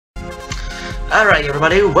Alright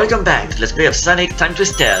everybody, welcome back to Let's Play of Sonic Time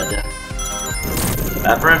Twisted.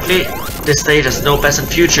 Apparently, this stage has no past and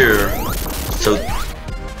future, so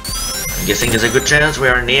I'm guessing there's a good chance we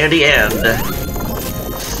are near the end.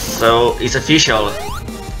 So, it's official.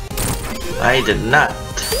 I did not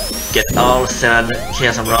get all 7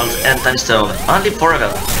 Chaos Emeralds and Time Stone, only 4 of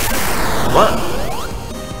them. Well,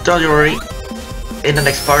 don't you worry, in the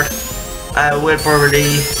next part, I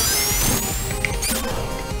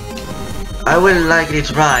will likely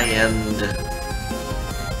try and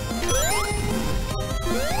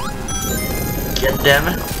get them,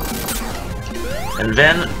 and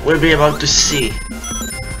then we'll be able to see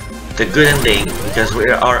the good ending, because we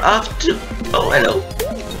are up to... Oh, hello.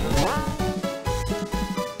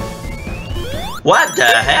 What the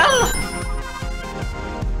hell?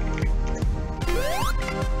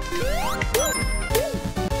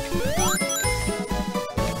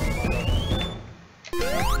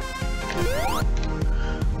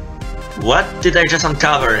 What did I just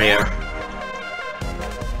uncover here?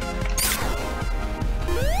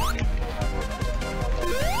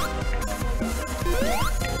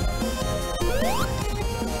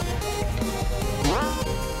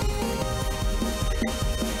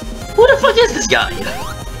 Who the fuck is this guy?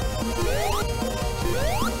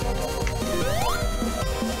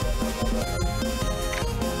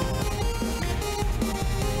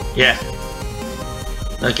 Yeah.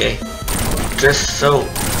 Okay. Just so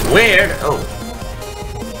weird. Oh.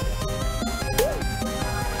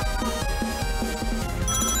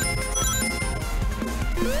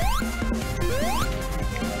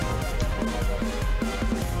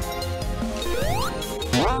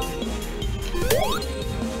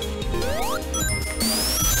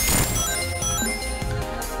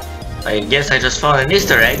 I guess I just found an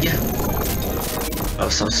Easter egg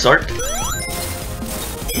of some sort.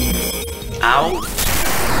 Ow.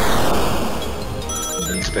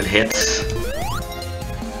 Multiple hits.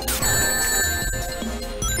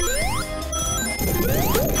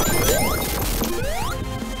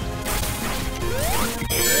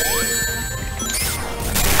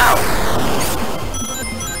 Ow.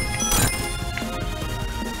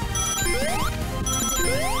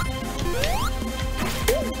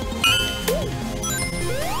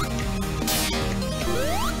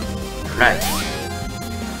 Right.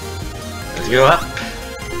 Let's go up.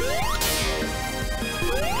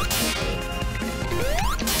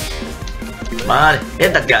 Come on,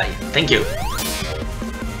 hit that guy. Thank you.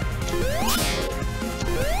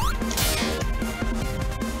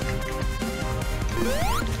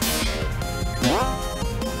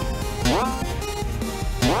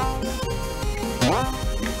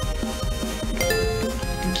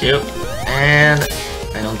 Thank you. And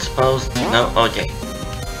I don't suppose... No, okay.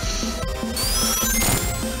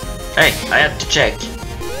 Hey, I had to check.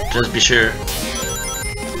 Just be sure.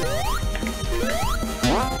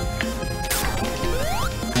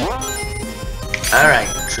 Alright,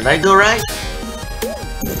 should I go right?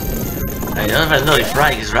 I don't even know if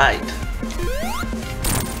right is right.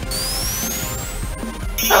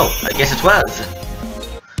 Oh, I guess it was.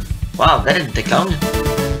 Wow, that didn't take long.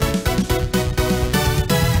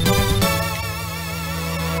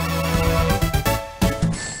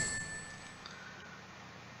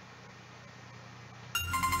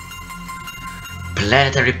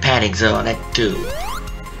 Planetary Panic Zone Act 2.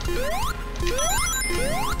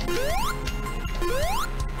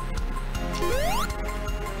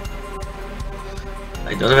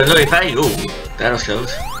 I don't even know if I... Ooh, that was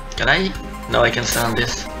close. Can I? No, I can stand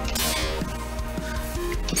this.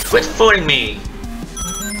 Quit fooling me!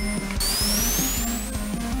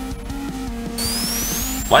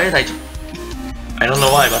 Why did I don't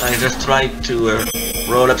know why, but I just tried to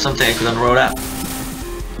roll up something I couldn't roll up.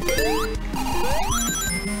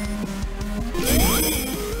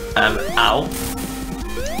 Ow.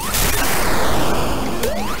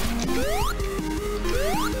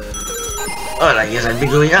 Well, I guess I'd be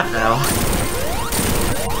going up now.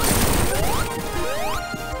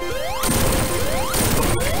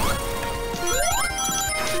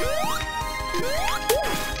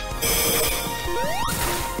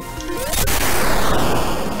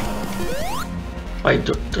 Wait,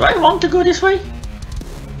 do I want to go this way?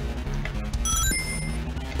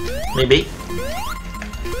 Maybe.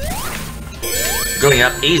 Going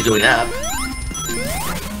up, he's going up.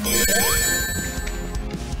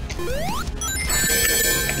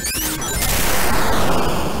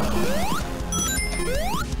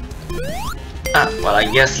 Ah, well, I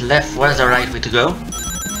guess left was the right way to go.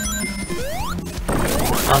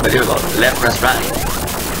 Unbelievable, left was right.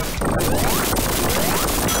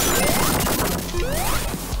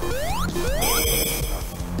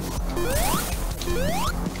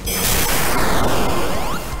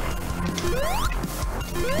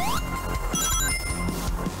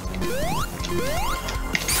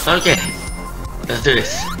 Okay, let's do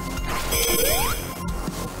this.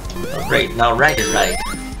 Oh, great, now right is right.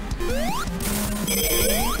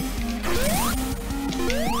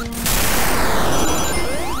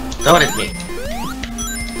 Don't hit me.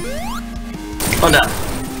 Hold on.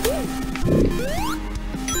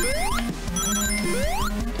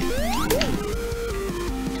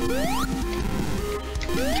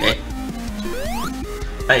 Okay.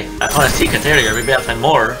 Hey, I found a secret area, maybe I'll find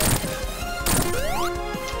more.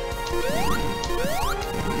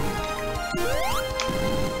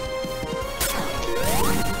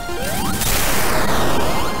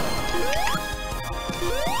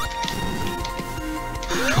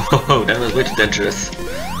 Oh, that was way too dangerous.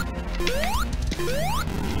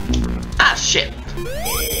 Ah, shit!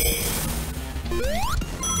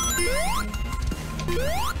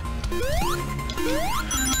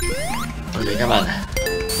 Okay, come on.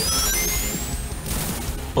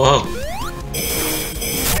 Whoa.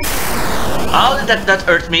 How did that not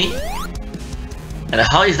hurt me? And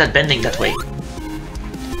how is that bending that way?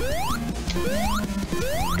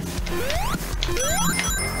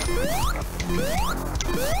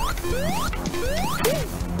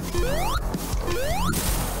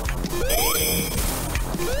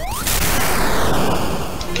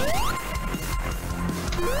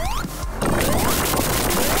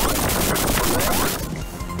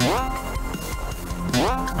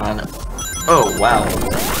 Oh wow.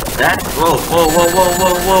 That whoa whoa whoa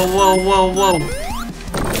whoa whoa whoa whoa whoa.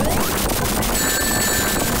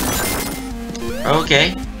 Okay.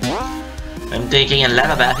 I'm taking a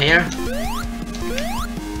lava bath here.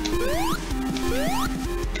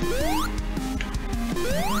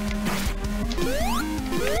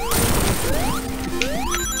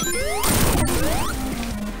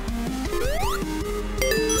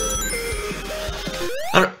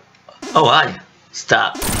 Oh, I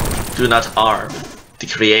stop. Do not harm the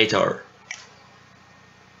creator.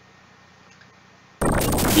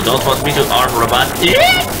 You don't want me to harm Robotnik?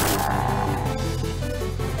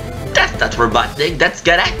 That's not Robotnik, that's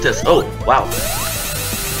Galactus. Oh, wow.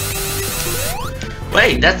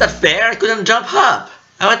 Wait, that's not fair. I couldn't jump up.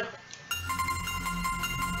 What?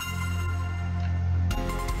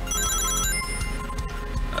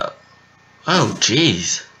 Oh,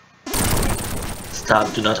 jeez.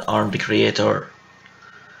 Stop, do not harm the creator.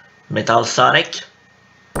 Metal Sonic,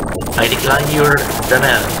 I decline your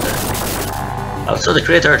demand. Also, the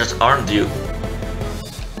creator just harmed you.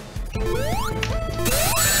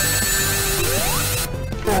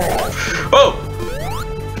 Oh!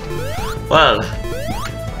 Well,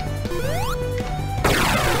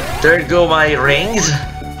 there go my rings.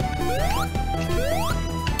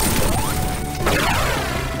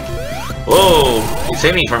 Whoa, it's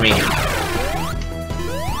aiming for me.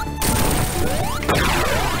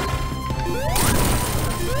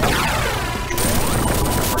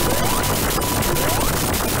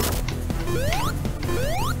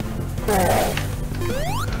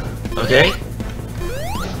 Okay.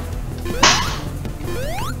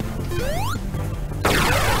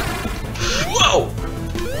 Whoa!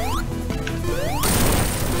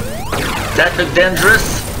 That looked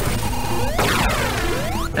dangerous.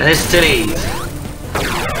 And it still is.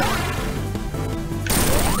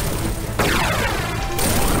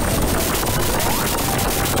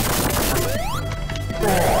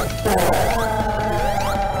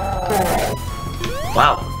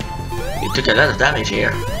 Wow. You took a lot of damage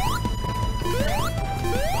here.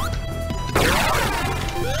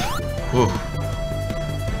 Whew.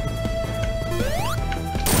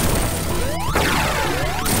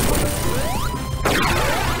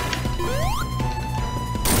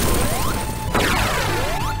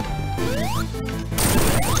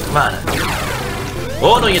 Come on.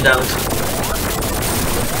 Oh no, you don't.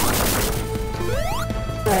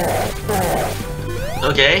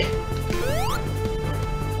 Okay.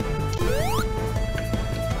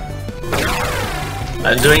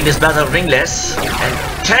 I'm doing this battle ringless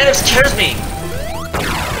and kind of scares me.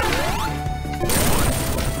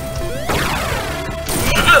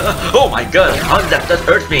 Oh my god, how did that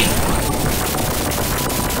hurt me?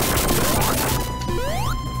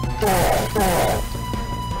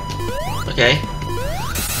 Okay.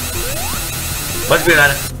 What's going on?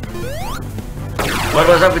 What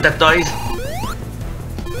was up with that noise?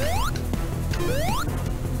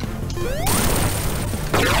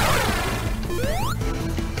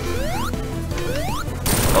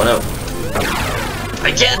 Oh no.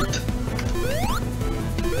 I can't!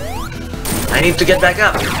 I need to get back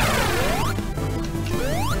up.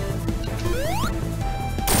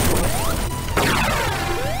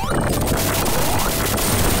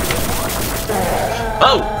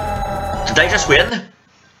 Oh! Did I just win?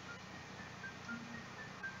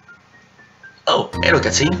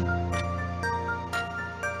 cutscene.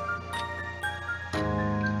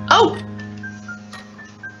 Oh!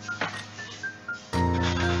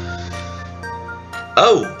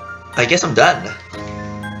 Oh, I guess I'm done.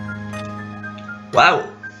 Wow.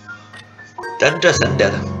 That just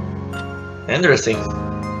ended. Interesting.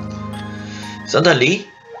 Suddenly,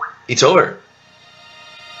 it's over.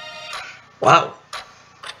 Wow.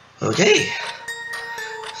 Okay.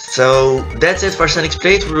 So that's it for Sonic's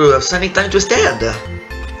playthrough of Sonic Time Twisted.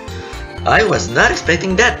 I was not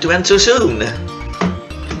expecting that to end so soon.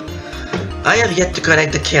 I have yet to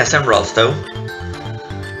collect the Chaos Emeralds though.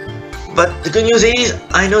 But the good news is,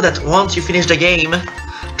 I know that once you finish the game,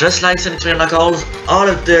 just like Sonic 3 Knuckles, all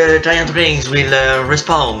of the giant rings will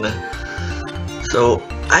respawn. So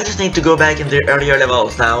I just need to go back in the earlier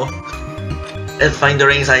levels now and find the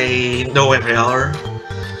rings I know where they are.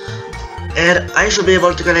 And I should be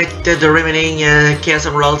able to collect the remaining Chaos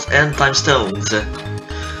Emeralds and Time Stones.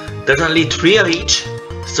 There's only 3 of each,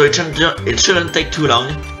 so it shouldn't take too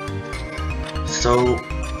long. So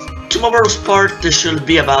tomorrow's part should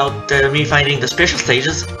be about me finding the special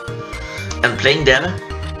stages and playing them.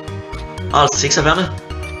 All 6 of them,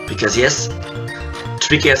 because yes,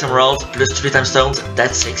 3 Chaos Emeralds plus 3 Time Stones,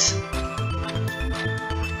 that's 6.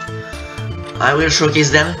 I will showcase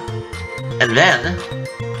them, and then,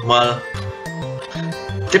 well,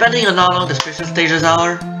 depending on how long the special stages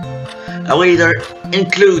are, I will either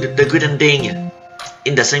include the good ending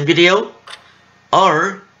in the same video,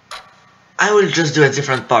 or I will just do a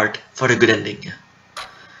different part for the good ending.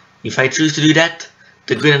 If I choose to do that,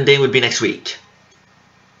 the good ending will be next week.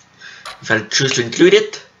 If I choose to include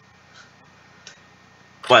it,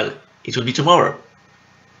 well, it will be tomorrow.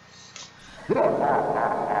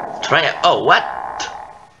 Try it. Oh, what?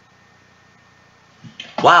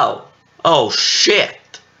 Wow. Oh,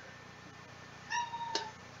 shit.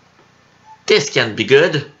 This can't be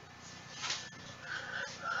good.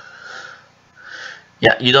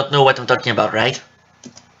 Yeah, you don't know what I'm talking about, right?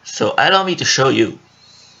 So allow me to show you.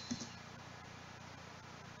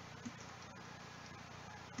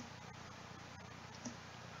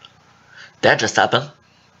 That just happened.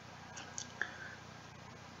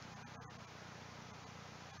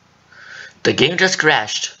 The game just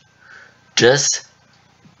crashed. Just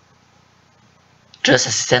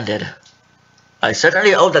as it ended. I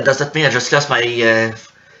certainly hope that doesn't mean I just lost my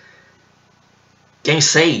game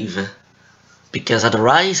save, because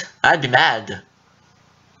otherwise I'd be mad.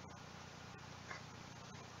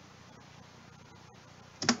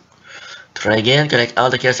 Try again, collect all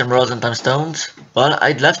the Chaos Emeralds and Time Stones. Well,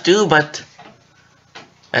 I'd love to, but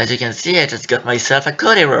as you can see, I just got myself a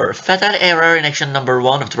code error. Fatal error in action number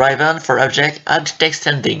 1 of Drive-On for object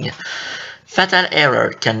extending. Fatal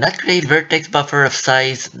error, cannot create vertex buffer of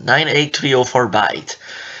size 98304 byte.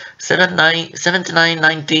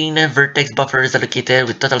 7919 vertex buffer is allocated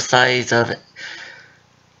with total size of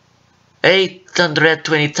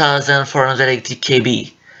 820,480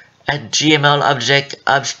 KB. At GML object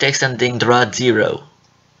extending draw 0.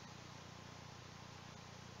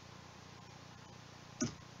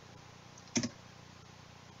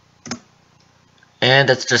 And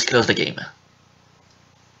let's just close the game.